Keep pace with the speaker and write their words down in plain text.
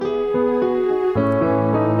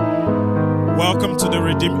Welcome to the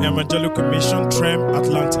Redeemed Evangelical Mission, Trem,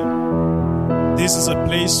 Atlanta. This is a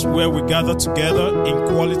place where we gather together in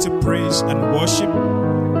quality praise and worship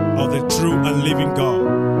of the true and living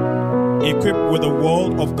God, equipped with the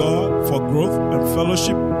Word of God for growth and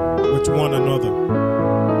fellowship with one another.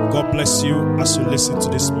 God bless you as you listen to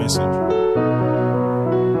this message.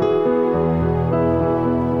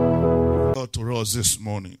 God to us this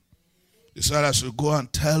morning, He said I should go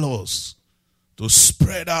and tell us to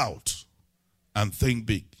spread out and think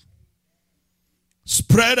big.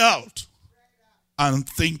 Spread out and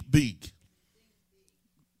think big.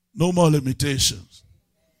 No more limitations.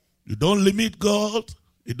 You don't limit God.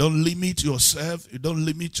 You don't limit yourself. You don't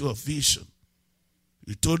limit your vision.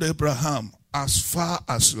 You told Abraham, as far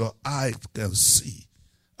as your eye can see,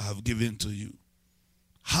 I have given to you.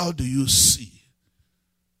 How do you see?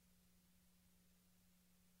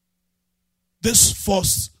 This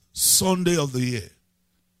first Sunday of the year,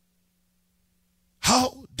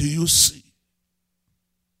 how do you see?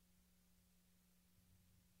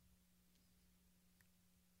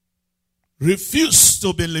 Refuse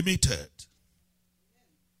to be limited.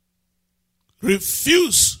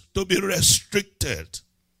 Refuse to be restricted.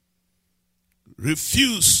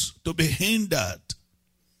 Refuse to be hindered.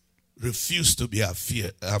 Refuse to be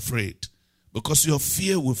afraid. Because your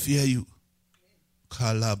fear will fear you.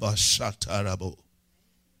 Kalabashatarabo.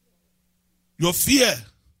 Your fear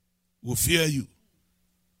will fear you.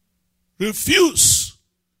 Refuse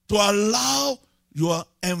to allow your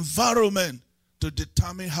environment to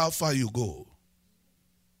determine how far you go.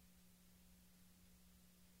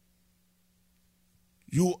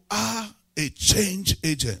 You are a change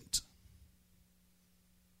agent.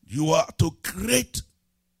 You are to create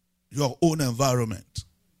your own environment.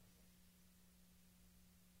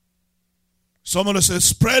 Someone says,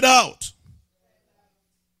 spread out.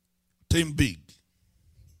 Think big.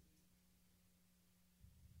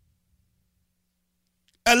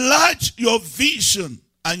 Enlarge your vision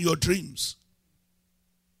and your dreams.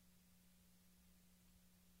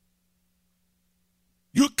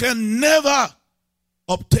 You can never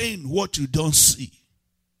obtain what you don't see.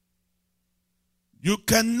 You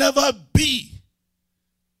can never be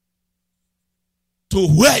to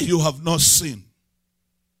where you have not seen.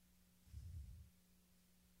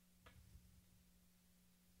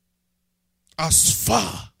 As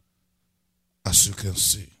far as you can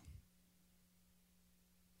see.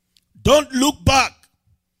 Don't look back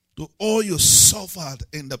to all you suffered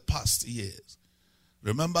in the past years.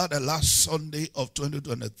 Remember the last Sunday of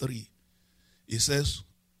 2023. He says,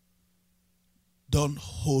 don't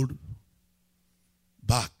hold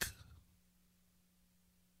back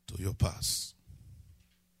to your past.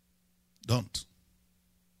 Don't.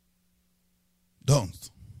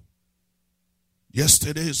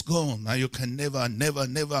 Yesterday is gone. Now you can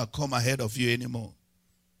never come ahead of you anymore.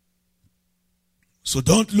 So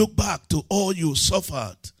don't look back to all you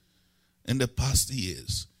suffered in the past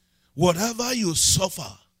years. Whatever you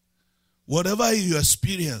suffer, whatever you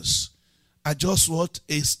experience, are just what?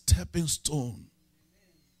 A stepping stone.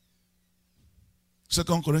 2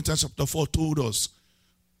 Corinthians chapter 4 told us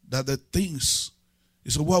that the things,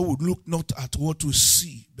 he said, what would look not at what we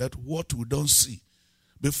see, but what we don't see.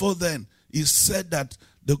 Before then, he said that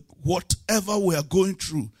whatever we are going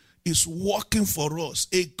through is working for us,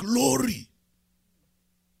 a glory.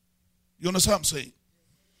 You understand what I'm saying?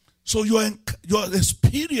 So your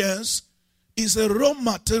experience is a raw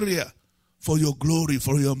material for your glory,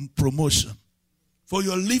 for your promotion, for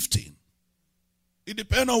your lifting. It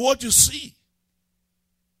depends on what you see.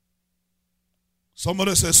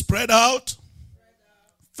 Somebody says, spread out,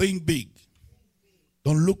 think big.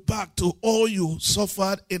 Don't look back to all you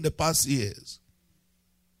suffered in the past years.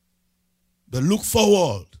 But look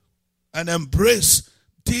forward and embrace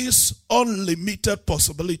these unlimited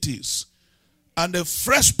possibilities and the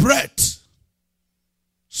fresh breath.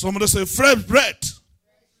 Somebody say fresh breath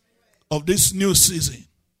of this new season.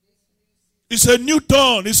 It's a new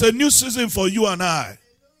dawn. It's a new season for you and I.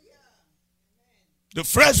 The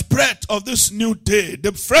fresh breath of this new day.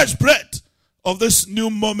 The fresh breath of this new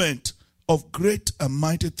moment of great and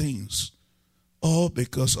mighty things. All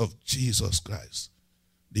because of Jesus Christ,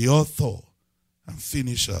 the author and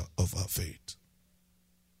finisher of our faith.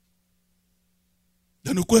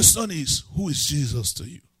 Then the question is, who is Jesus to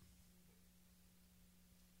you?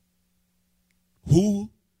 Who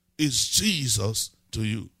is Jesus to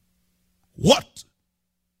you? What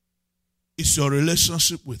is your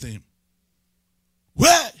relationship with him?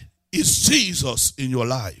 Where is Jesus in your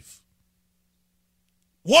life?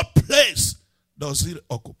 What place does he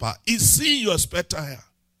occupy? Is he your spare tire?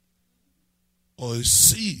 Or is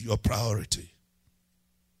he your priority?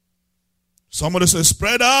 Somebody say,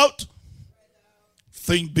 spread out,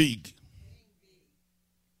 think big.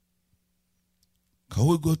 Can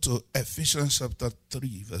we go to Ephesians chapter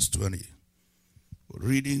 3, verse 20? We're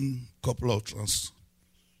reading a couple of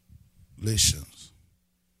translations.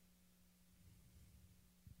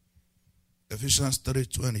 Ephesians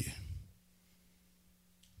 3:20.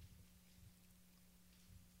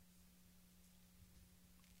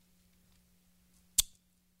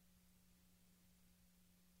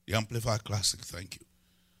 The Amplified Classic, thank you.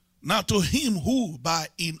 Now to him who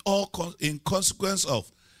in consequence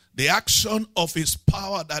of the action of his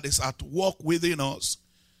power that is at work within us,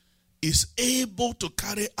 is able to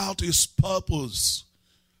carry out his purpose.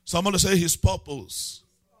 Someone say his purpose.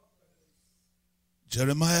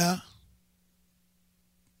 Jeremiah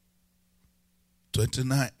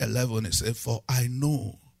 29:11, it says, for I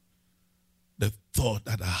know the thought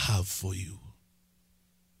that I have for you.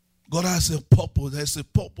 God has a purpose. There's a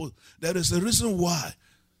purpose. There is a reason why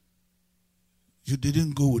you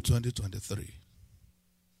didn't go with 2023.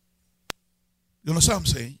 You understand what I'm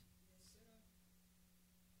saying?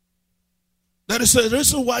 There is a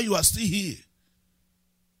reason why you are still here.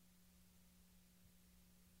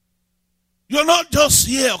 You're not just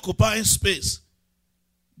here occupying space.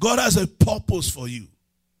 God has a purpose for you.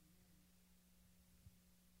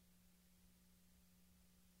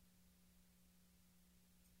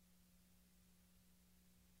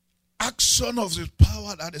 Action of the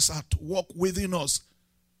power that is at work within us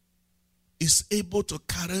is able to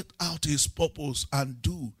carry out his purpose and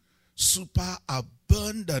do super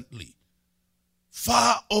abundantly,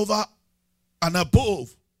 far over and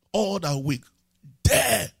above all that we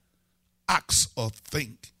dare ask or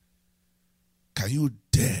think. Can you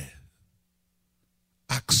dare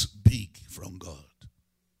ask big from God?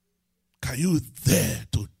 Can you dare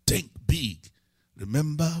to think big?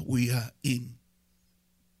 Remember, we are in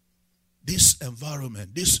this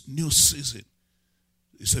environment, this new season.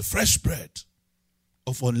 It's a fresh breath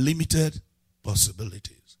of unlimited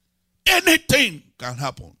possibilities. Anything can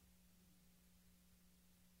happen.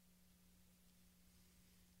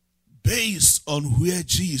 Based on where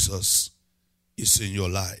Jesus is in your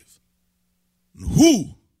life,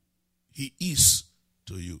 who he is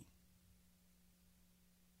to you.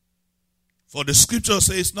 For the scripture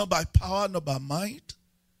says, not by power, not by might,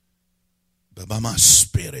 but by my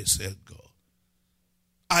spirit, said God.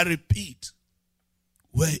 I repeat,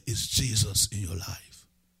 where is Jesus in your life?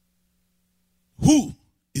 Who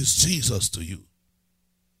is Jesus to you?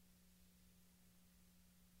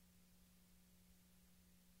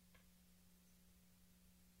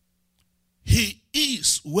 He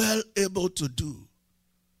is well able to do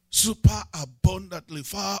super abundantly,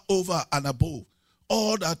 far over and above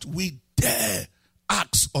all that we dare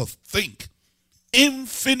ask or think,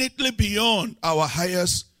 infinitely beyond our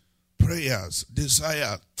highest prayers,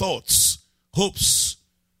 desire, thoughts, hopes,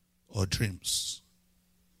 or dreams.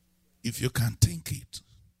 If you can think it,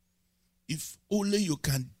 if only you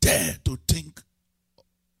can dare to think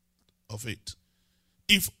of it,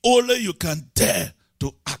 if only you can dare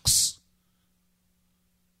to ask.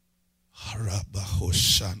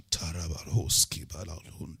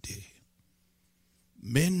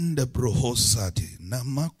 Mende brohosadi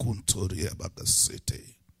namakuntoria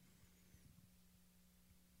bagasete.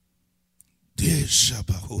 De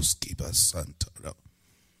shabahoski basantara.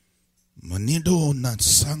 Manido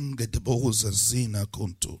natsange de bohoza zina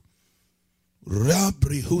kunto.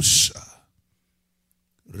 Rabri husha.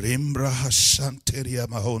 Rimbra hashanteria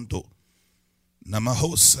mahondo.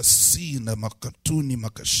 Namahosa sina makatuni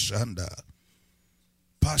makashanda.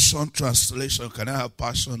 Passion translation. Can I have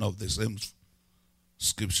passion of the same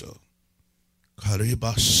scripture?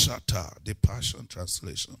 Kariba Shata, the Passion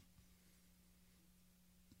Translation.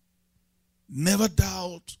 Never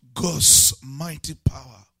doubt God's mighty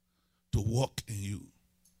power to work in you.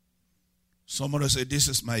 Somebody say, this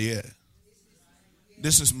is my year.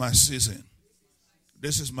 This is my season.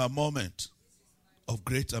 This is my moment of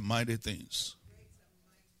great and mighty things.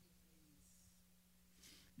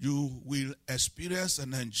 You will experience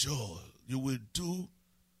and enjoy. You will do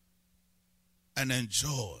and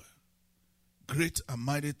enjoy great and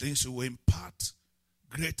mighty things. You will impart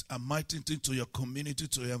great and mighty things to your community,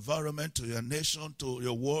 to your environment, to your nation, to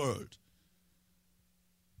your world.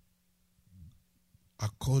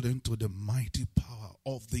 According to the mighty power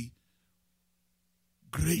of the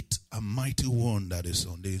great and mighty one that is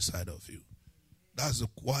on the inside of you. That's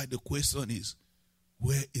why the question is,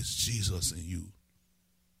 where is Jesus in you?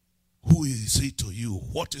 Who is he to you?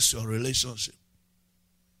 What is your relationship?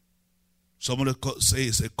 Somebody say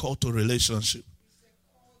it's a call to relationship.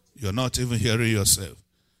 You're not even hearing yourself.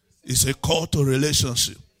 It's a call to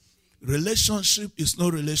relationship. Relationship is no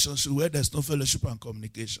relationship where there's no fellowship and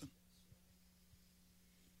communication.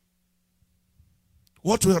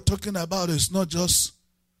 What we are talking about is not just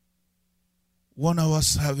 1 hour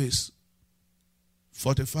service,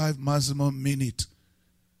 45 maximum minute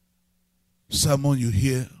sermon you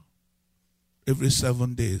hear every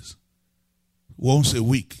 7 days, once a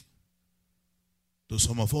week. To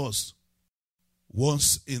some of us,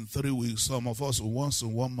 once in 3 weeks, some of us once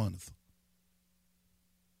in 1 month.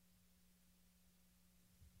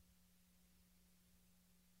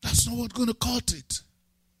 That's not what's going to cut it.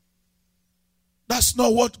 That's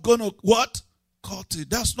not what's going to cut it.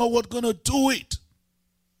 That's not what's going to do it.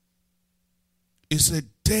 It's a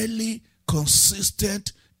daily,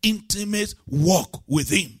 consistent, intimate walk with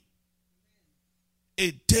Him.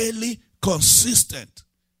 A daily, consistent,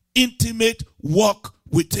 intimate walk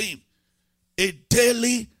with Him. A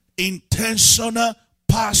daily, intentional,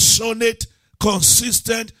 passionate,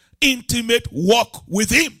 consistent, intimate walk with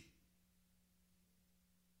Him.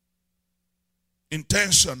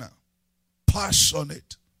 Intentional,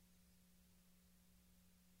 passionate.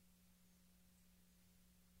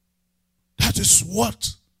 That is what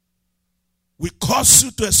will cause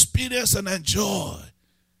you to experience and enjoy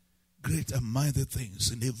great and mighty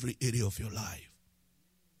things in every area of your life.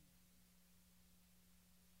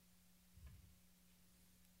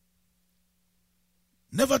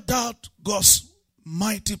 Never doubt God's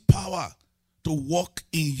mighty power to work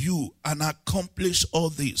in you and accomplish all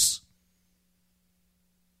this.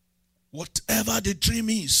 Whatever the dream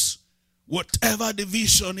is, whatever the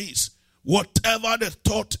vision is, whatever the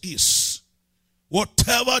thought is,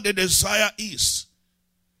 whatever the desire is,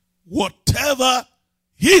 whatever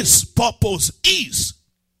His purpose is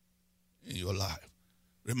in your life.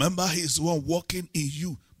 Remember, He is the one working in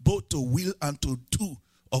you, both to will and to do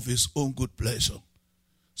of His own good pleasure.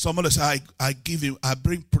 Somebody say, I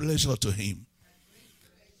bring pleasure to Him.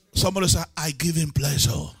 Somebody say, I give Him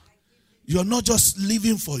pleasure. You're not just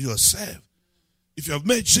living for yourself. If you have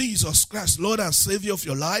made Jesus Christ Lord and Savior of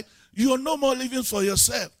your life, you are no more living for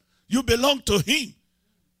yourself. You belong to Him.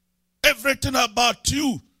 Everything about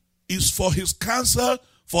you is for His counsel,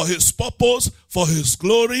 for His purpose, for His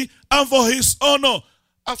glory, and for His honor.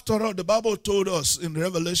 After all, the Bible told us in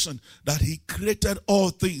Revelation that He created all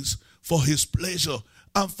things for His pleasure.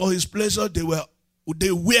 And for His pleasure, they were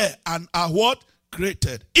and are what?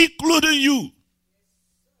 Created. Including you.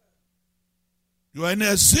 You are in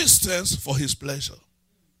existence for His pleasure.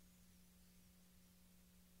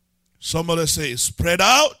 Somebody say, spread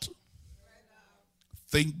out.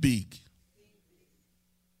 Think big.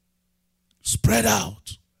 Spread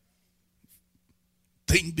out.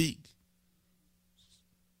 Think big.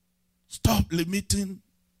 Stop limiting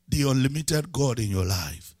the unlimited God in your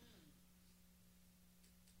life.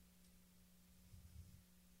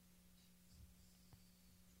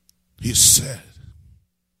 He said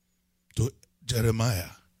to Jeremiah,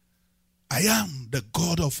 I am the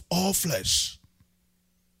God of all flesh.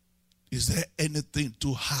 Is there anything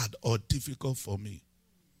too hard or difficult for me?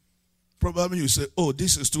 Probably you say, oh,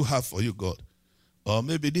 this is too hard for you, God. Or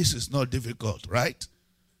maybe this is not difficult, right?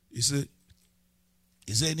 You say,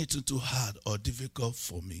 is there anything too hard or difficult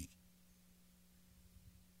for me?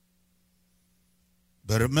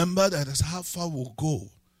 But remember that is how far we'll go.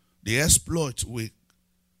 The exploit we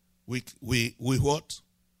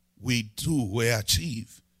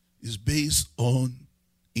achieve is based on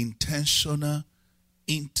intentional,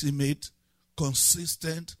 intimate,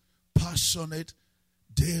 consistent, passionate,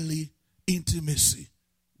 daily intimacy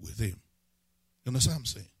with Him. You understand what I'm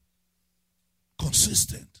saying?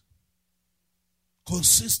 Consistent.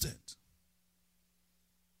 Consistent.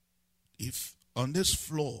 If on this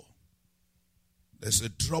floor there's a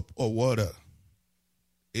drop of water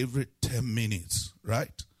every 10 minutes,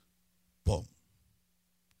 right? Boom.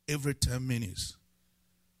 Every 10 minutes.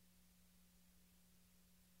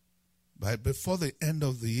 But before the end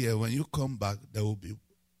of the year, when you come back, there will be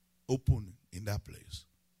open in that place.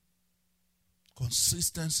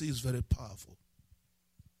 Consistency is very powerful.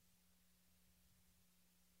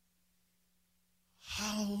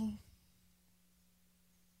 How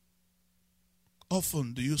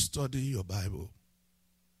often do you study your Bible?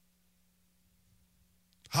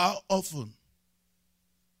 How often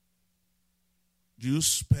do you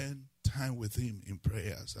spend time with Him in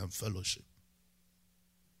prayers and fellowship?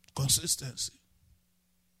 Consistency.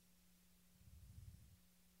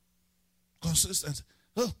 Consistency.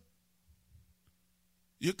 Oh,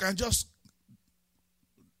 you can just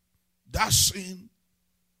dash in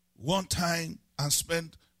one time and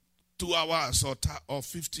spend 2 hours or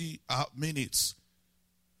 50 minutes.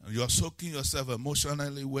 And you are soaking yourself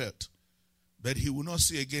emotionally wet. But he will not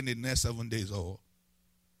see again in the next 7 days or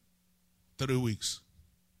 3 weeks.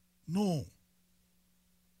 No.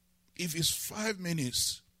 If it's 5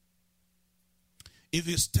 minutes, if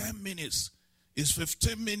it's 10 minutes, it's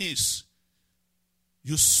 15 minutes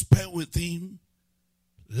you spend with him,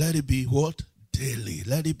 let it be what? Daily.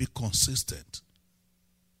 Let it be consistent.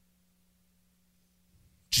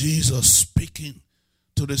 Jesus speaking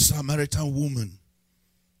to the Samaritan woman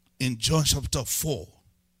in John chapter 4.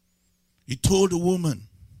 He told the woman,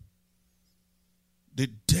 the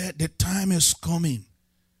time is coming.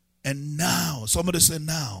 And now, somebody say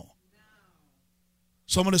now.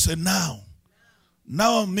 Somebody say now.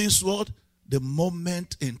 Now means what? The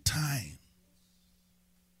moment in time.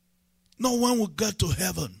 Not when we get to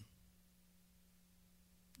heaven.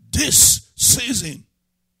 This season,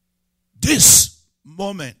 this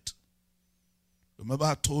moment. Remember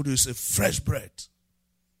I told you it's a fresh bread.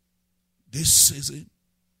 This season,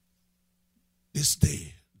 this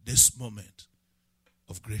day, this moment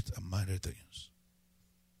of great and mighty things.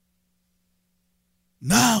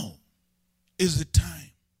 Now is the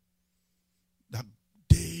time that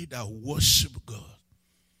they that worship God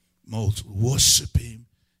must worship him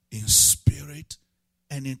in spirit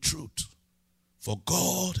and in truth. For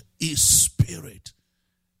God is spirit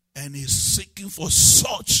and is seeking for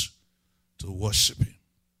such to worship him.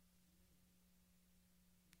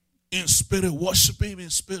 In spirit, worship him in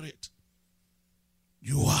spirit.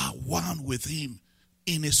 You are one with him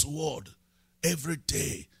in his word. Every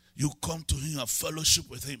day you come to him and fellowship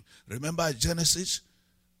with him. Remember Genesis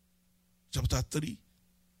chapter 3?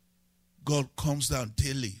 God comes down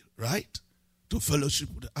daily, right? To fellowship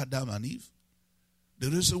with Adam and Eve. The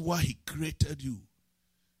reason why he created you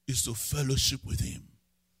is to fellowship with him.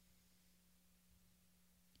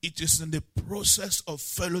 It is in the process of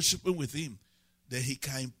fellowshipping with him that he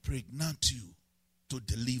can impregnate you to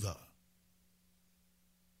deliver.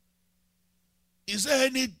 Is there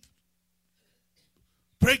any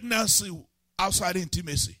pregnancy outside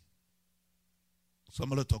intimacy?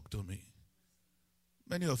 Somebody talk to me.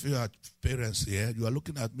 Many of you are parents here. You are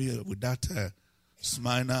looking at me with that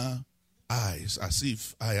smile eyes as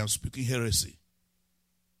if I am speaking heresy.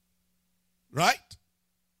 Right?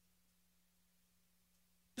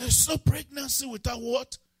 There's no pregnancy without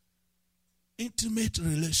what? Intimate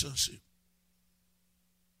relationship.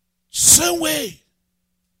 Same way.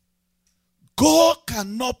 God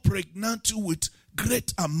cannot pregnant you with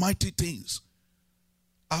great and mighty things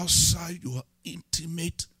outside your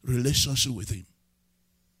intimate relationship with him.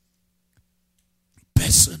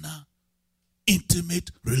 Personal,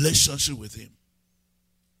 intimate relationship with him.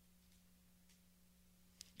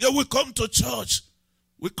 Yeah, we come to church,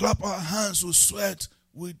 we clap our hands, we sweat,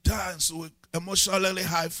 we dance, we emotionally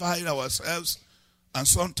high-five ourselves, and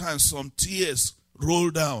sometimes some tears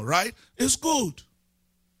roll down, right? It's good.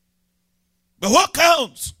 But what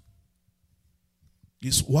counts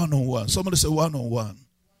is one-on-one. Somebody say one-on-one.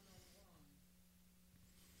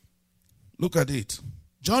 Look at it.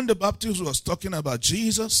 John the Baptist was talking about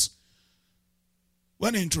Jesus.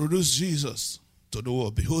 When he introduced Jesus to the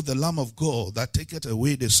world, behold the Lamb of God that taketh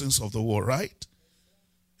away the sins of the world, right?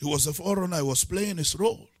 He was the forerunner, he was playing his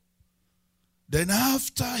role. Then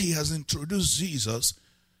after he has introduced Jesus,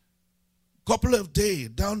 a couple of days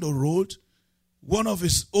down the road, one of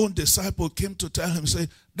his own disciples came to tell him, say,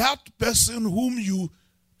 that person whom you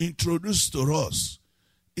introduced to us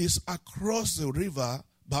is across the river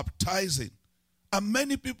baptizing. And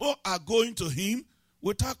many people are going to him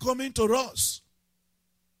without coming to us.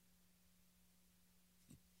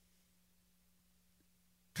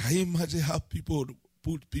 Can you imagine how people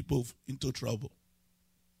put people into trouble?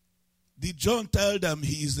 Did John tell them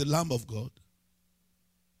he is the Lamb of God?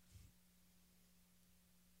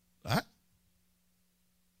 Right?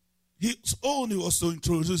 His only was to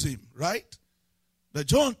introduce him, right? But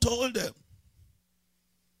John told them,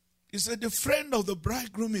 he said the friend of the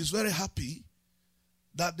bridegroom is very happy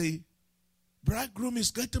that the bridegroom is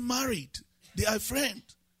getting married. They are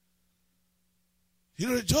friends. He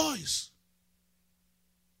rejoiced.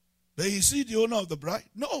 But you see the owner of the bride?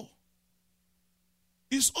 No.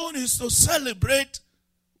 His own is to celebrate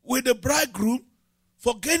with the bridegroom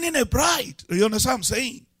for gaining a bride. You understand what I'm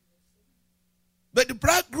saying? But the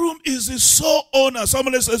bridegroom is the sole owner.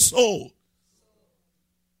 Somebody says soul.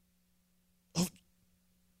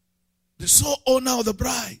 The sole owner of the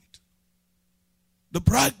bride. The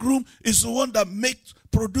bridegroom is the one that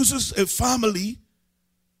produces a family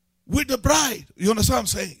with the bride. You understand what I'm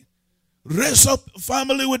saying? Raise up a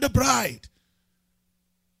family with the bride.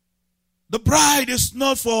 The bride is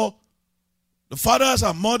not for the fathers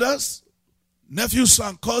and mothers, nephews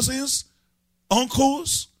and cousins,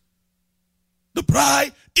 uncles. The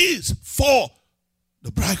bride is for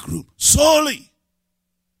the bridegroom solely.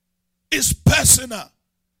 It's personal.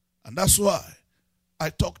 And that's why I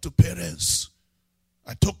talk to parents.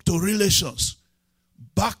 I talk to relations.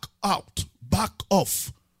 Back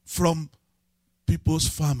off from people's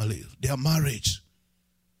family, their marriage.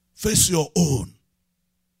 Face your own.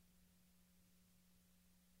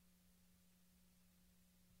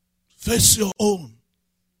 Face your own.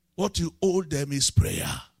 What you owe them is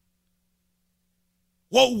prayer.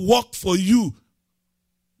 What worked for you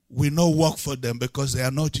will not work for them because they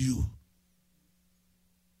are not you.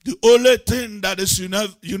 The only thing that is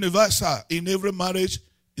universal in every marriage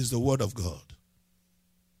is the Word of God.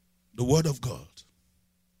 The Word of God.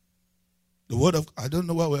 The Word of, I don't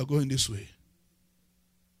know why we are going this way.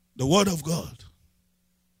 The Word of God.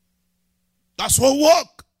 That's what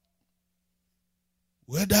works.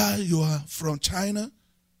 Whether you are from China,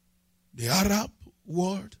 the Arab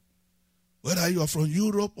world, whether you are from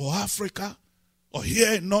Europe or Africa, or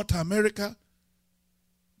here in North America,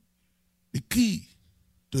 the key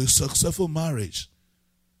to a successful marriage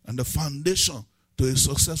and the foundation to a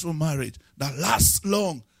successful marriage that lasts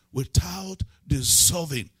long without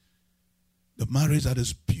dissolving, the marriage that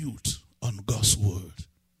is built on God's word.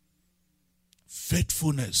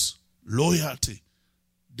 Faithfulness, loyalty,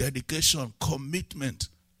 dedication, commitment,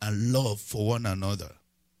 and love for one another.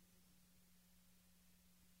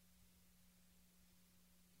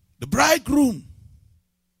 The bridegroom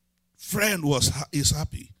friend is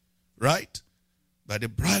happy, right? But the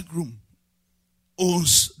bridegroom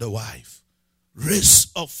owns the wife,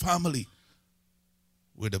 raise a family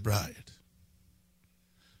with the bride.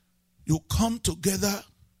 You come together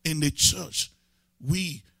in the church.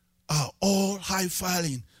 We are all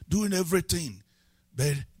high-fiving, doing everything.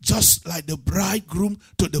 But just like the bridegroom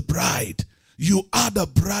to the bride, you are the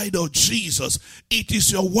bride of Jesus. It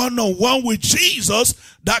is your one-on-one with Jesus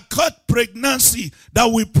that cut pregnancy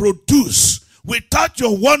that we produce. Without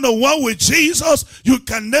your one-on-one with Jesus, you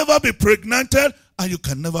can never be pregnanted and you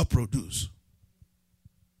can never produce.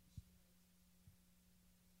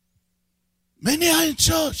 Many are in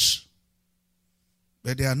church,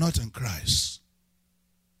 but they are not in Christ.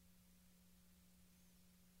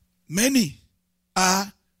 Many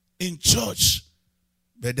are in church,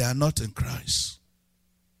 but they are not in Christ.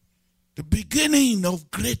 The beginning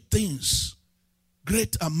of great things,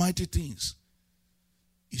 great and mighty things,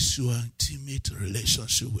 is your intimate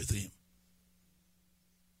relationship with Him.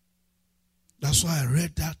 That's why I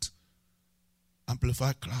read that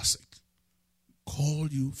Amplified Classic. Call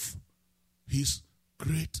you His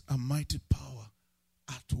great and mighty power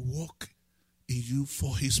at work in you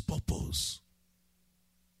for His purpose.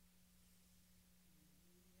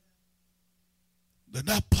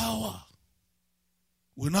 That power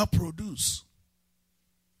will not produce.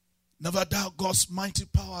 Never doubt God's mighty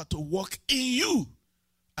power to work in you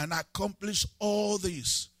and accomplish all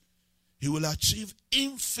this. He will achieve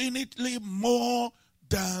infinitely more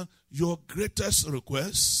than your greatest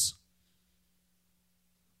request,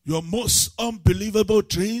 your most unbelievable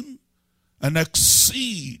dream, and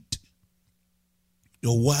exceed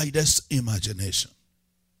your widest imagination.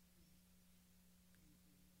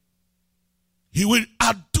 He will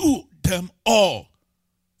outdo them all,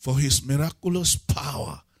 for His miraculous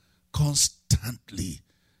power constantly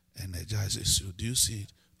energizes you. Do you see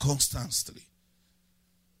it? Constantly.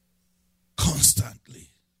 Constantly.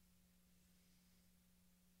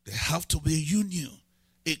 There have to be a union,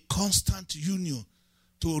 a constant union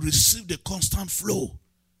to receive the constant flow.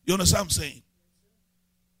 You understand what I'm saying?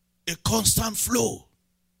 A constant flow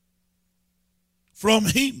from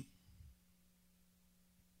Him.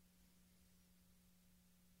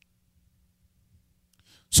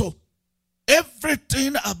 So,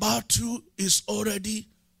 everything about you is already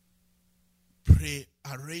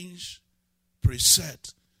pre-arranged,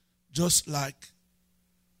 preset, just like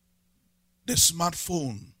the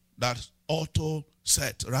smartphone that auto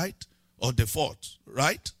set, right? Or default,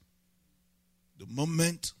 right? The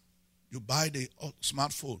moment you buy the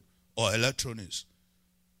smartphone or electronics,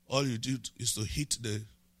 all you do is to hit the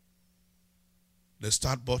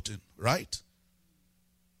start button, right?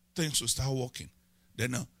 Things will start working.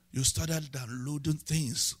 Then you started downloading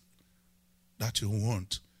things that you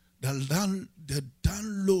want. The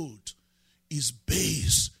download is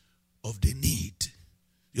based of the need.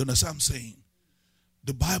 You understand what I'm saying?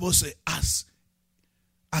 The Bible says,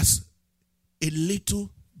 as a little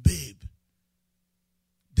babe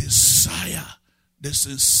desire the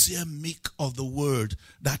sincere milk of the word,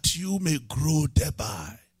 that you may grow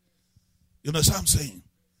thereby. You understand what I'm saying?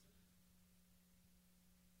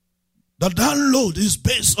 The download is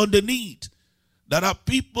based on the need. There are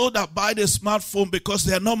people that buy the smartphone because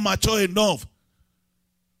they are not mature enough.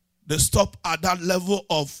 They stop at that level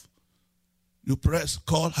of you press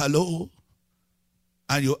call, hello,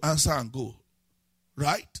 and you answer and go.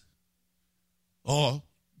 Right? Or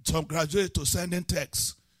some graduate to sending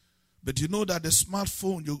text. But you know that the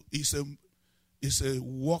smartphone is a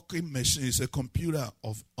walking machine. It's a computer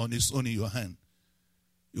on its own in your hand.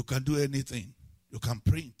 You can do anything. You can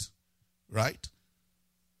print. Right?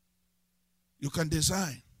 You can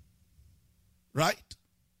design. Right?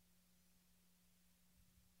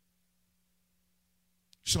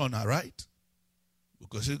 Shona, right?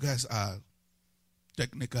 Because you guys are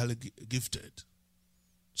technically gifted.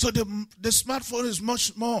 So the smartphone is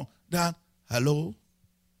much more than hello.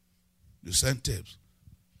 You send tapes.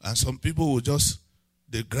 And some people will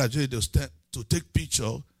they graduate, to take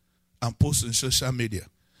picture and post in social media.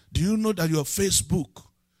 Do you know that your Facebook,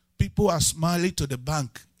 people are smiling to the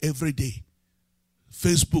bank every day?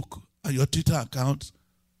 Facebook and your Twitter account.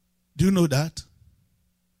 Do you know that?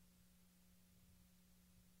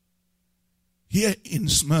 Here in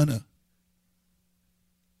Smyrna,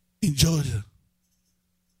 in Georgia,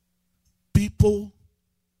 people,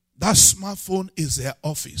 that smartphone is their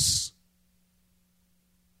office.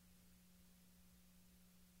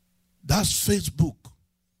 That's Facebook.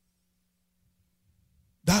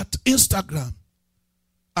 That Instagram,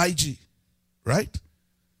 IG, right?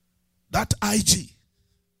 That IG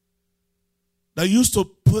that used to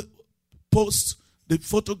post the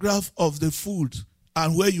photograph of the food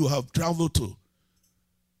and where you have traveled to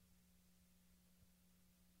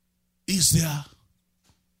is their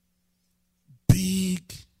big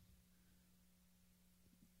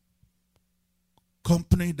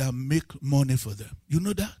company that make money for them. You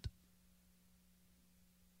know that?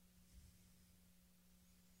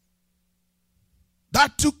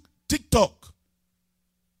 That took TikTok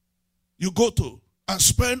you go to and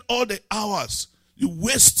spend all the hours. You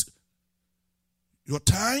waste your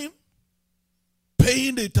time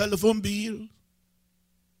paying the telephone bill.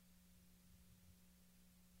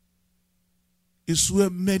 It's where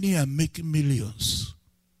many are making millions.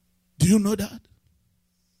 Do you know that?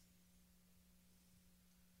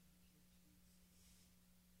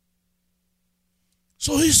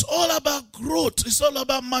 So it's all about growth. It's all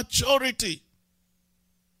about maturity.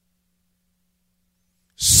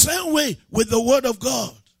 Same way with the word of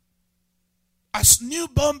God. As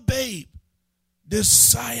newborn babe,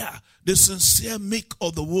 desire the sincere milk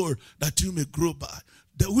of the word that you may grow by.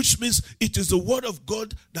 Which means it is the word of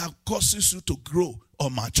God that causes you to grow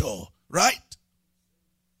or mature. Right?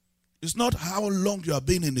 It's not how long you have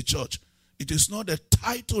been in the church. It is not the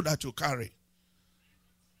title that you carry.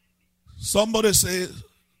 Somebody say,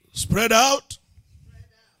 spread out,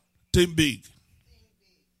 think big.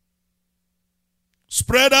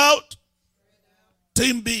 Spread out,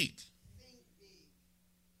 think big.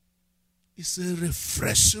 It's a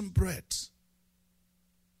refreshing breath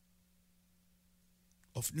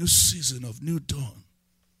of new season, of new dawn.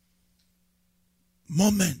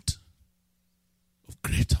 Moment of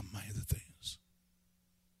great and mighty things.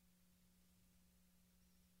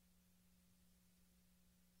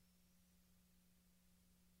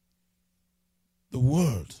 The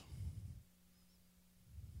word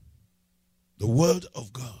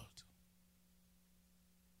of God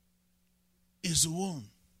is the one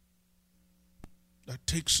that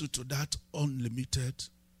takes you to that unlimited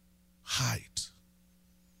height,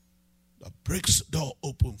 that breaks the door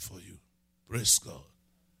open for you. Praise God.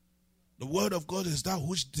 The word of God is that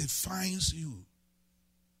which defines you.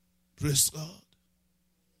 Praise God.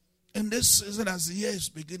 In this season, as the year is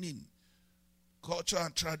beginning, culture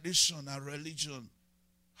and tradition and religion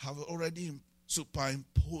have already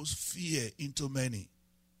superimposed fear into many.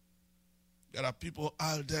 There are people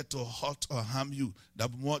out there to hurt or harm you that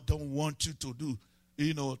don't want you to do,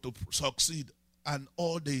 to succeed, and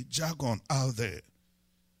all the jargon out there.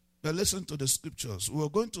 But listen to the scriptures. We're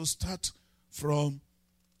going to start from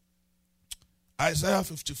Isaiah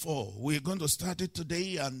 54. We're going to start it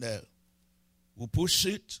today and we'll push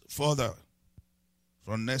it further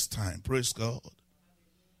from next time. Praise God.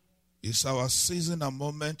 It's our season and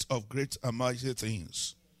moment of great and mighty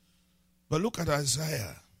things. But look at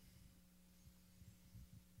Isaiah.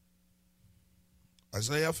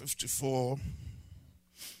 Isaiah 54.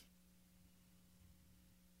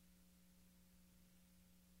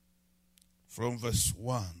 From verse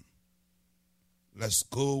 1. Let's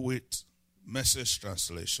go with Message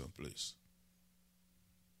translation, please.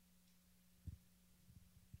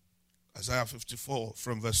 Isaiah 54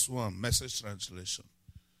 from verse 1. Message translation.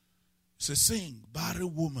 It says, sing,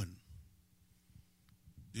 barren woman.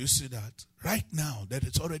 Do you see that? Right now, there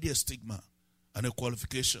is already a stigma and a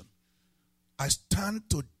qualification. I stand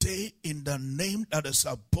today in the name that is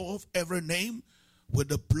above every name, with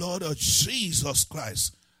the blood of Jesus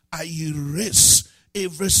Christ. I erase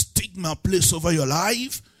every stigma placed over your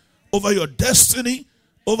life, over your destiny,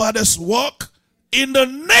 over this work, in the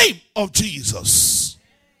name of Jesus.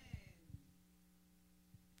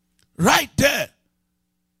 Right there,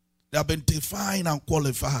 they have been defined and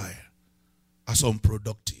qualified as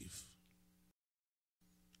unproductive,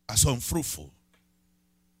 as unfruitful.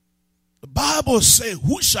 The Bible says,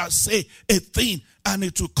 who shall say a thing and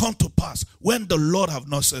it will come to pass when the Lord have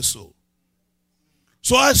not said so?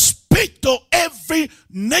 So I speak to every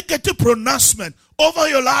negative pronouncement over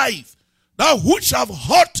your life, that which have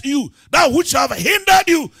hurt you, that which have hindered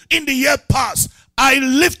you in the year past. I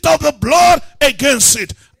lift up the blood against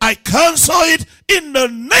it. I cancel it in the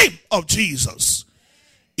name of Jesus.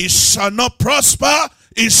 It shall not prosper.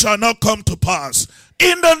 It shall not come to pass.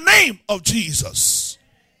 In the name of Jesus.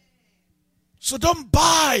 So don't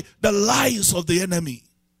buy the lies of the enemy.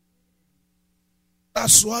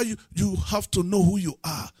 That's why you have to know who you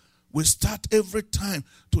are. We start every time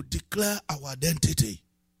to declare our identity.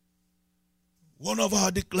 One of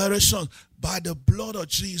our declarations, by the blood of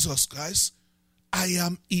Jesus Christ, I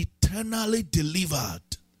am eternally delivered.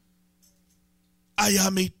 I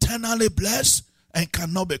am eternally blessed and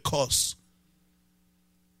cannot be cursed.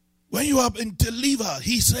 When you have been delivered,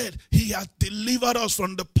 he said he has delivered us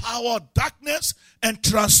from the power of darkness and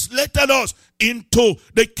translated us into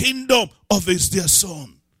the kingdom of his dear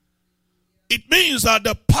son. It means that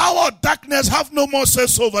the power of darkness have no more say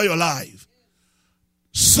over your life.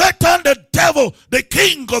 Satan, the devil, the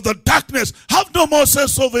king of the darkness, have no more say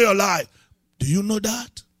over your life. Do you know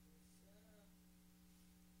that?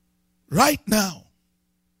 Right now,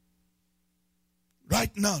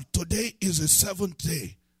 today is the 7th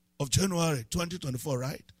day of January 2024,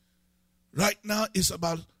 right? Right now it's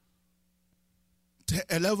about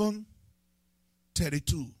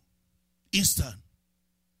 11:32 Eastern.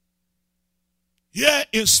 Here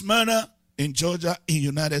in Smyrna, in Georgia, in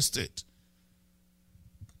United States.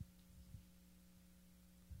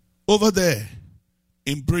 Over there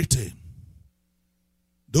in Britain,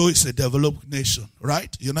 though it's a developed nation,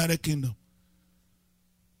 right? United Kingdom.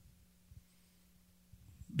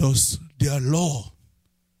 Does their law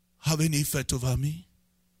have any effect over me?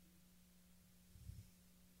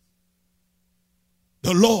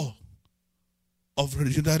 The law of the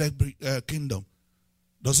United Kingdom,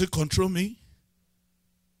 does it control me?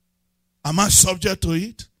 Am I subject to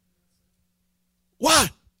it? Why?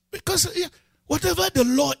 Because whatever the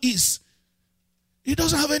law is, it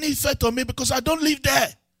doesn't have any effect on me because I don't live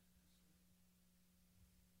there.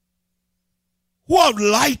 Who have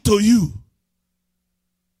lied to you?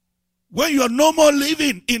 When you are no more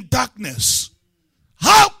living in darkness,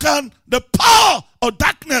 how can the power of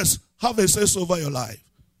darkness have a say over your life?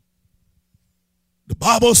 The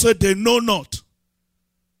Bible said they know not.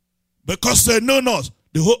 Because they know not,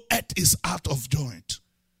 the whole earth is out of joint.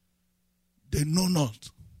 They know not.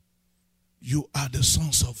 You are the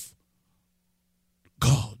sons of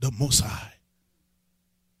God, the Most High.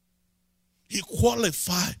 He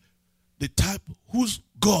qualified the type whose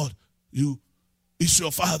God is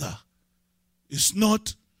your father. It's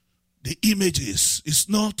not the images. It's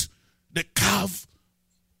not the carved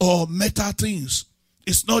or metal things.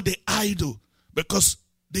 It's not the idol. Because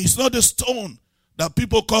it's not the stone that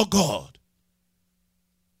people call God.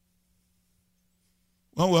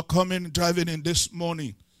 When we're driving in this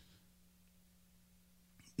morning,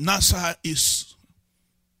 NASA is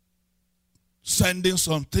sending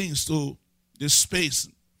some things to the space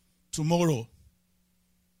tomorrow.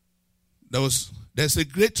 There's a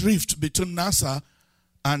great rift between NASA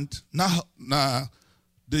and the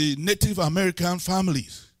Native American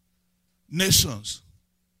families, nations,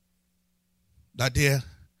 that they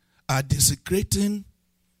are desecrating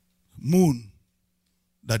moon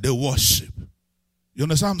that they worship. You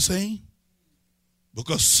understand what I'm saying?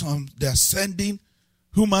 Because they're sending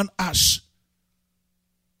human ash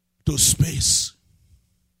to space.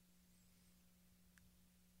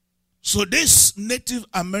 So this Native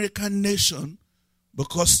American nation,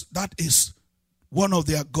 because that is one of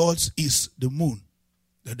their gods, is the moon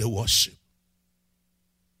that they worship.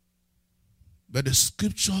 But the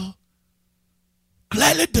scripture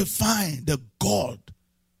clearly defines the God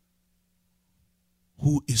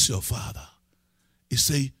who is your father. It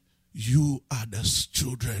says, you are the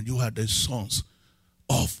children, you are the sons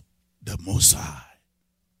of the Most High.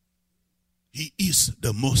 He is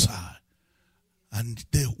the Most High. And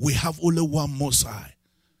we have only one Most High,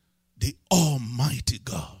 the Almighty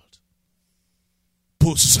God,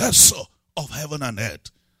 possessor of heaven and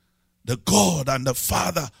earth. the God and the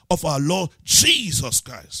Father of our Lord Jesus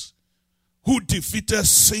Christ, who defeated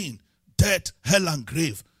sin, death, hell, and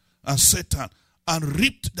grave, and Satan, and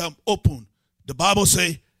ripped them open. The Bible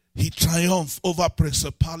says he triumphed over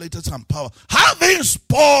principalities and power, having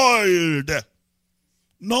spoiled.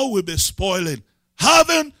 No, we'll be spoiling.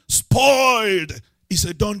 Having spoiled is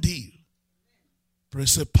a done deal.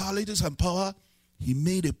 Principalities and power, he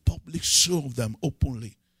made a public show of them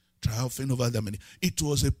openly, triumphing over them. It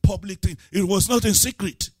was a public thing. It was not in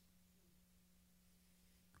secret.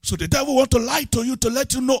 So the devil want to lie to you to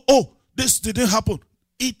let you know, oh, this didn't happen.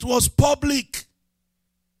 It was public.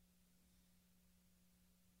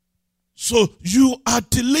 So you are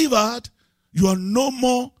delivered. You are no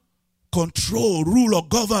more controlled, ruled, or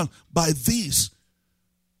governed by this.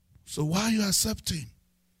 So why are you accepting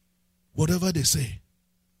whatever they say?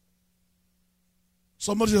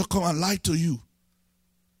 Somebody will come and lie to you.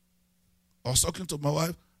 I was talking to my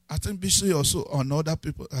wife. I think Bishop also on other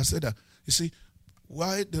people. I said that, you see,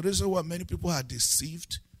 why the reason why many people are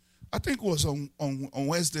deceived, I think it was on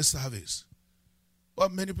Wednesday service. Why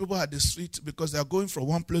many people are deceived because they are going from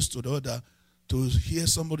one place to the other to hear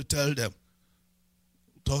somebody tell them,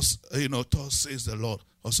 thus says the Lord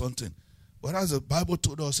or something. Whereas the Bible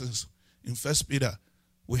told us in 1 Peter,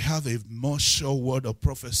 we have a more sure word of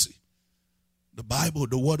prophecy. The Bible,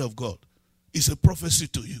 the word of God, is a prophecy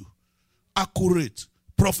to you. Accurate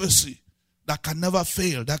prophecy that can never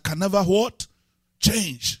fail, that can never what?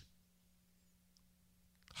 Change.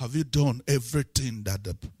 Have you done everything that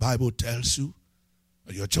the Bible tells you?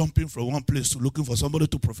 Or you're jumping from one place to looking for somebody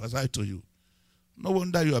to prophesy to you. No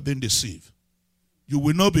wonder you are being deceived. You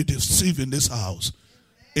will not be deceived in this house.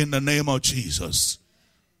 In the name of Jesus.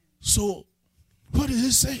 So, what does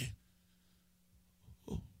it say?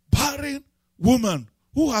 Barren woman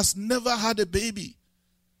who has never had a baby.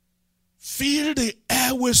 Fill the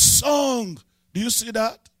air with song. Do you see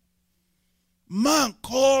that? Man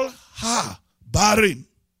call her barren.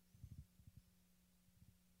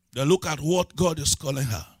 Now look at what God is calling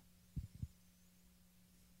her.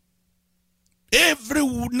 Every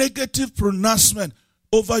negative pronouncement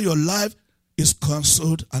over your life is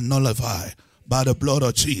cancelled and nullified by the blood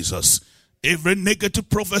of Jesus. Every negative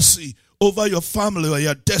prophecy over your family or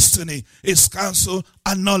your destiny is cancelled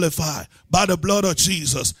and nullified by the blood of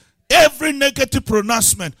Jesus. Every negative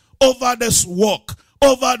pronouncement over this work,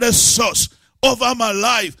 over this church, over my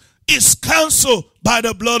life is cancelled by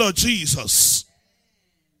the blood of Jesus.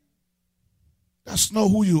 That's not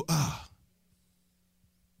who you are.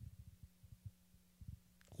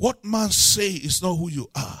 What man say is not who you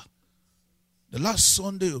are. The last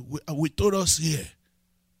Sunday, we told us here,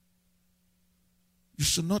 you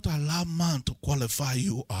should not allow man to qualify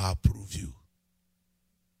you or approve you.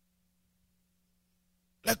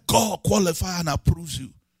 Let God qualify and approve you.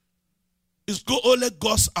 It's only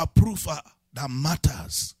God's approval that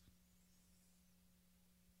matters.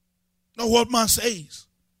 Not what man says.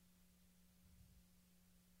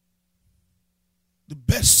 The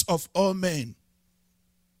best of all men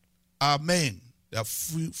are men. They are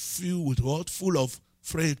filled with what? Full of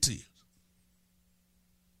frailty.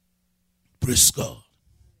 Praise God.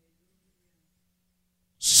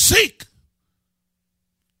 Seek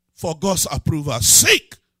for God's approval.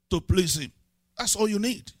 Seek to please him. That's all you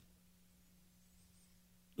need.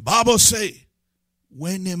 The Bible says,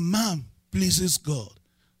 when a man pleases God,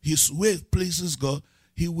 his way pleases God,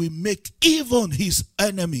 he will make even his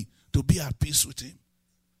enemy to be at peace with him.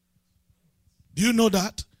 Do you know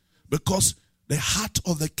that? Because the heart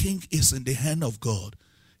of the king is in the hand of God.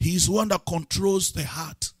 He is one that controls the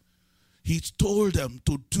heart. He told them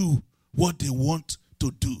to do what they want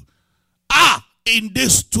to do. In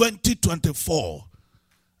this 2024,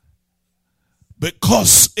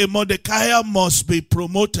 because a Mordecai must be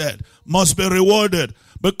promoted, must be rewarded,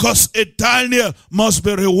 because a Daniel must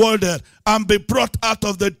be rewarded and be brought out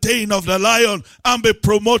of the den of the lion and be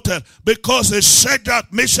promoted, because a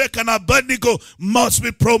Shadrach, Meshach, and Abednego must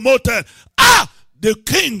be promoted. The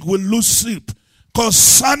king will lose sleep.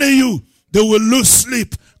 Concerning you, they will lose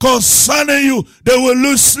sleep. Concerning you, they will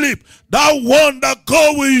lose sleep. That one that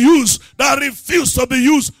God will use, that refuse to be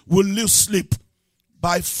used, will lose sleep.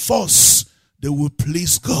 By force, they will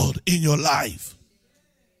please God in your life.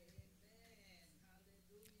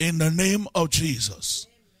 In the name of Jesus.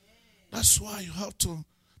 That's why you have to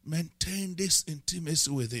maintain this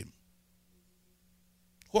intimacy with him.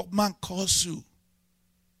 What man calls you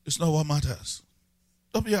is not what matters.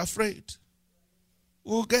 Don't be afraid.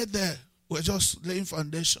 We'll get there. We're just laying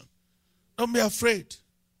foundation. Don't be afraid.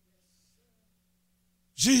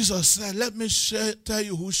 Jesus said, let me tell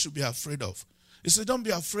you who should be afraid of. He said, don't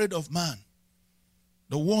be afraid of man.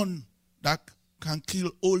 The one that can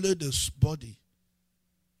kill only this body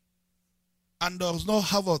and does not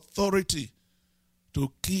have authority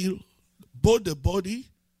to kill both the body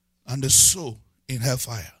and the soul in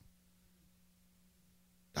hellfire.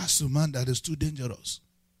 That's the man that is too dangerous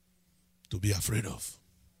to be afraid of.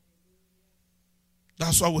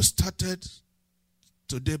 That's why we started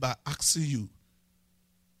today by asking you,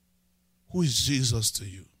 who is Jesus to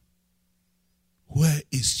you? Where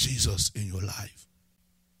is Jesus in your life?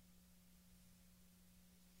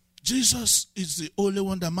 Jesus is the only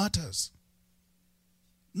one that matters.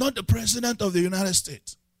 Not the President of the United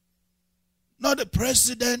States. Not the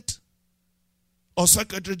President or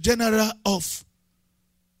Secretary General of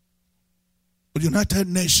the United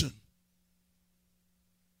Nations.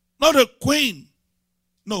 Not a queen.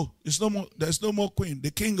 No, it's no more. There's no more queen.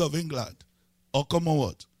 The King of England or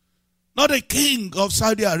Commonwealth. Not a king of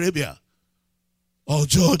Saudi Arabia or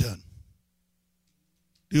Jordan.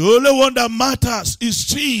 The only one that matters is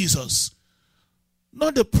Jesus.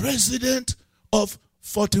 Not the president of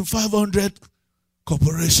 1,500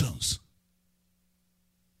 corporations.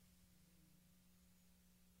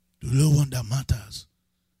 The only one that matters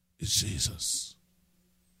is Jesus.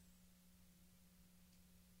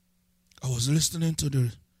 I was listening to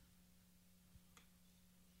the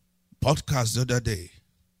podcast the other day.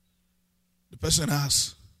 The person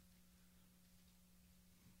asked,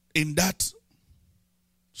 in that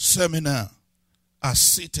seminar are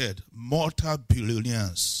seated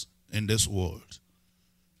multi-billionaires in this world.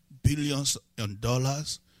 Billions in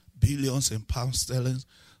dollars, billions in pound sterling,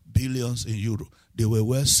 billions in euro. They were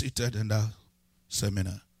well seated in that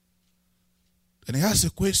seminar. And he asked a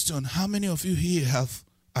question, how many of you here have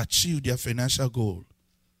achieved their financial goal?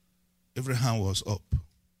 Every hand was up.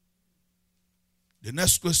 The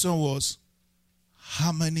next question was,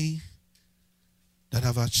 how many that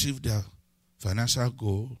have achieved their financial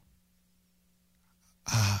goal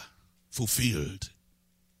are fulfilled?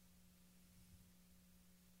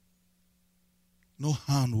 No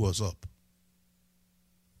hand was up.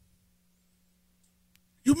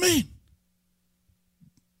 You mean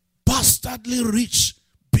bastardly rich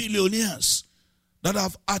billionaires that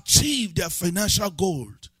have achieved their financial goal?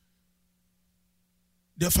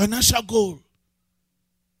 Their financial goal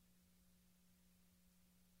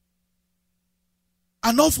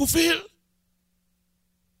are not fulfilled?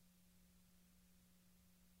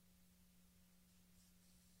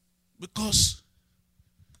 Because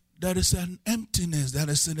there is an emptiness, there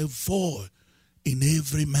is a void in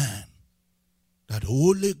every man that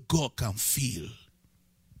only God can fill.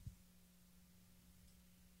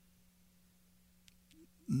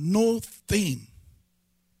 No thing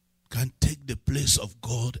can take the place of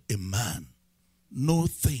God in man. No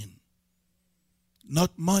thing.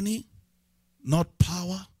 Not money, not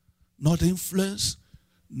power, not influence,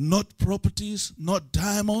 not properties, not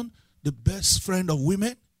diamond, the best friend of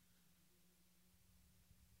women.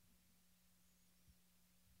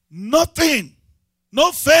 Nothing,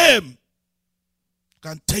 no fame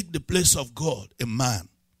can take the place of God in man.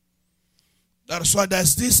 That's why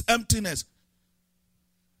there's this emptiness.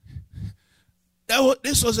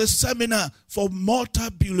 This was a seminar for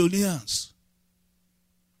multi-billionaires.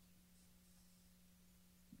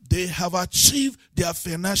 They have achieved their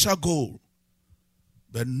financial goal,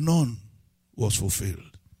 but none was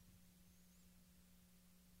fulfilled.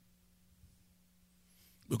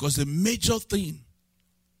 Because the major thing,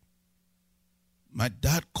 my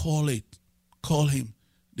dad called him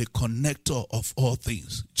the connector of all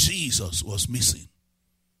things. Jesus was missing.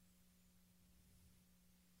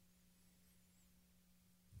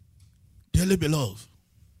 Dearly beloved,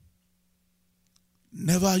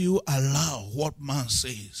 never you allow what man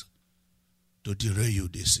says to derail you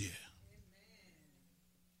this year.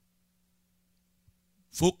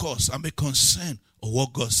 Focus and be concerned of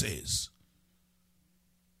what God says.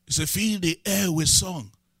 He said, fill the air with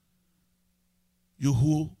song. You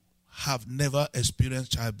who have never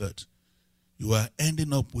experienced childbirth, you are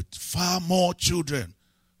ending up with far more children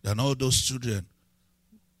than all those children.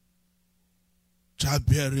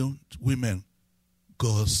 Childbearing women,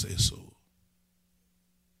 God says so.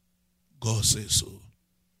 God says so.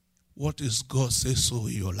 What is God say so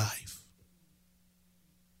in your life?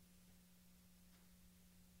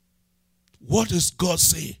 What does God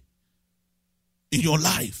say in your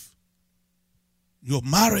life? Your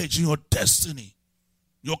marriage, your destiny,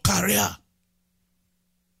 your career.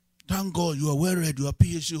 Thank God you are well read, you are a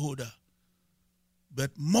PhD holder.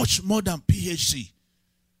 But much more than PhD,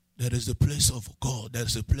 there is a place of God. There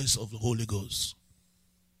is a place of the Holy Ghost.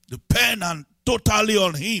 Depend on totally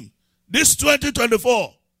on Him. This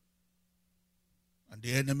 2024. And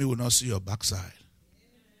the enemy will not see your backside.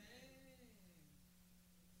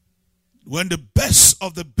 When the best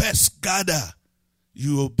of the best gather,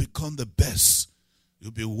 you will become the best.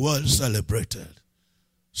 You'll be well celebrated.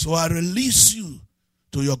 So I release you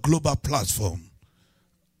to your global platform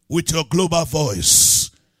with your global voice.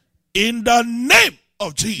 In the name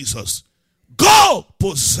of Jesus, go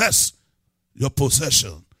possess your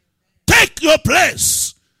possession. Take your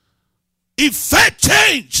place. Effect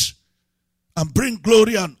change and bring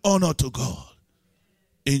glory and honor to God.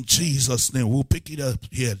 In Jesus' name, we'll pick it up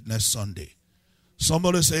here next Sunday.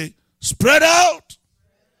 Somebody say, spread out,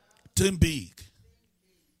 think big.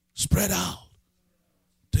 Spread out,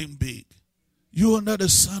 think big. You are not the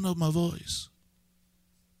sound of my voice.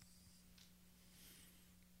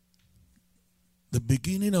 The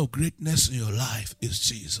beginning of greatness in your life is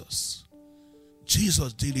Jesus.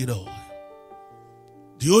 Jesus did it all.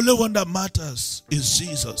 The only one that matters is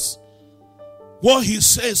Jesus. What he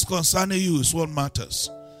says concerning you is what matters.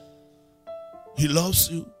 He loves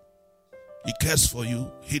you. He cares for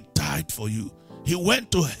you. He died for you. He went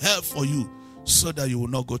to hell for you so that you will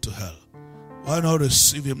not go to hell. Why not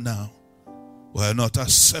receive him now? Why not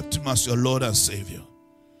accept him as your Lord and Savior?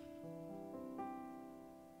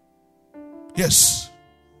 Yes.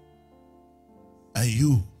 And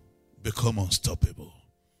you become unstoppable.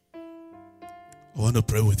 I want to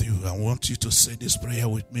pray with you. I want you to say this prayer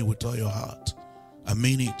with me with all your heart. I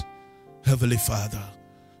mean it. Heavenly Father,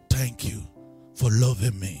 thank you for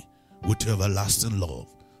loving me with your everlasting love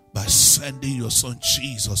by sending your Son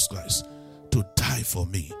Jesus Christ to die for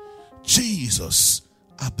me. Jesus,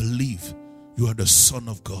 I believe you are the Son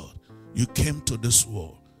of God. You came to this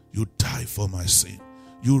world. You died for my sin.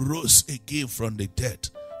 You rose again from the dead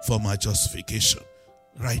for my justification.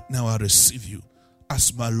 Right now I receive you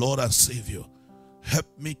as my Lord and Savior. Help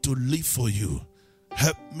me to live for you.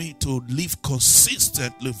 Help me to live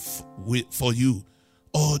consistently for you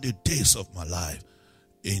all the days of my life.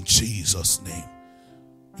 In Jesus' name.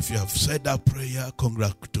 If you have said that prayer,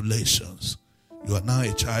 congratulations. You are now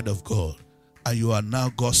a child of God. And you are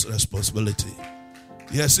now God's responsibility.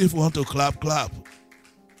 Yes, if you want to clap, clap.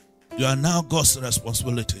 You are now God's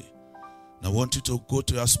responsibility. Now I want you to go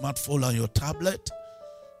to your smartphone and your tablet.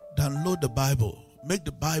 Download the Bible. Make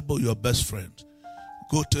the Bible your best friend.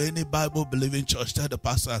 Go to any Bible-believing church that the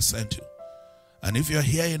pastor has sent you. And if you're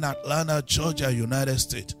here in Atlanta, Georgia, United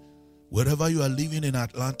States, wherever you are living in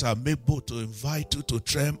Atlanta, make bold to invite you to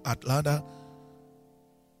Trem, Atlanta,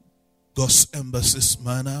 God's Embassy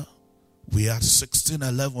Manor. We are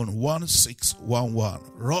 1611-1611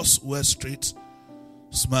 Ross West Street,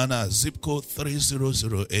 Smyrna, zip code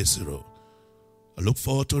 30080. I look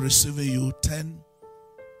forward to receiving you 10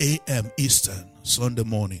 a.m. Eastern, Sunday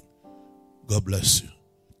morning. God bless you.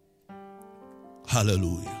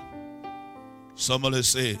 Hallelujah. Somebody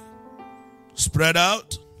say, spread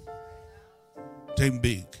out, think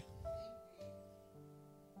big.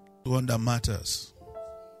 The one that matters.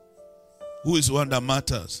 Who is the one that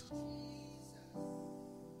matters?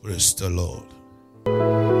 Praise the Lord.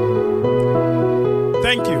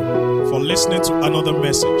 Thank you for listening to another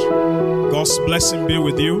message. God's blessing be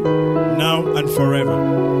with you now and forever.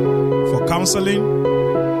 For counseling,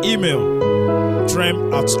 email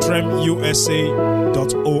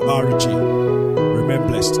trem@tremusa.org. Remain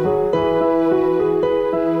blessed.